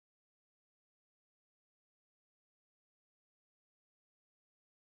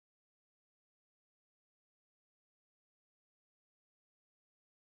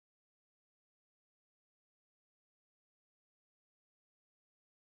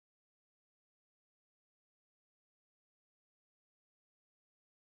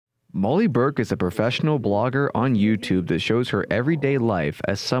Molly Burke is a professional blogger on YouTube that shows her everyday life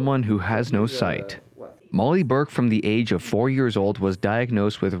as someone who has no sight. Molly Burke, from the age of 4 years old, was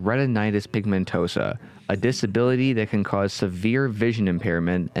diagnosed with retinitis pigmentosa, a disability that can cause severe vision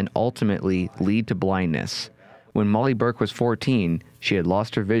impairment and ultimately lead to blindness. When Molly Burke was 14, she had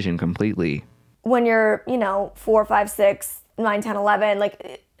lost her vision completely. When you're, 4, 5, 6, 9, 10, 11,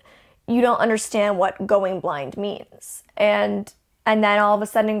 like, you don't understand what going blind means. And then all of a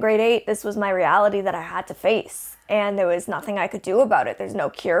sudden in grade 8, this was my reality that I had to face. And there was nothing I could do about it. There's no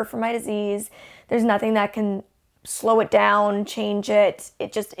cure for my disease. There's nothing that can slow it down, change it.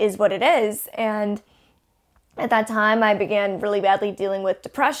 It just is what it is. And at that time, I began really badly dealing with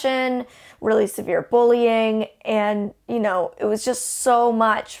depression, really severe bullying, and, it was just so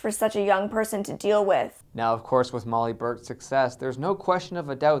much for such a young person to deal with. Now, of course, with Molly Burke's success, there's no question of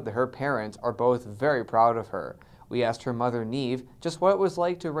a doubt that her parents are both very proud of her. We asked her mother, Neve, just what it was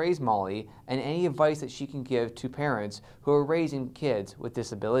like to raise Molly and any advice that she can give to parents who are raising kids with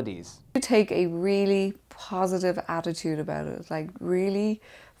disabilities. Take a really positive attitude about it, like really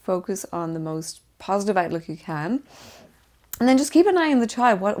focus on the most positive outlook you can. And then just keep an eye on the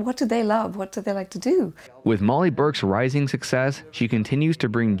child. What do they love? What do they like to do? With Molly Burke's rising success, she continues to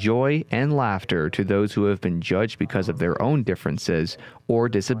bring joy and laughter to those who have been judged because of their own differences or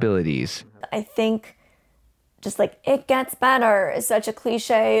disabilities. I think just like "it gets better" is such a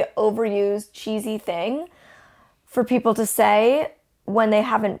cliche, overused, cheesy thing for people to say when they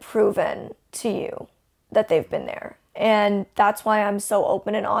haven't proven to you that they've been there. And that's why I'm so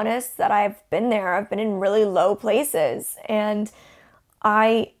open and honest that I've been there. I've been in really low places, and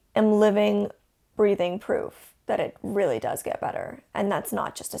I am living, breathing proof that it really does get better. And that's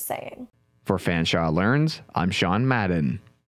not just a saying. For Fanshawe Learns, I'm Sean Madden.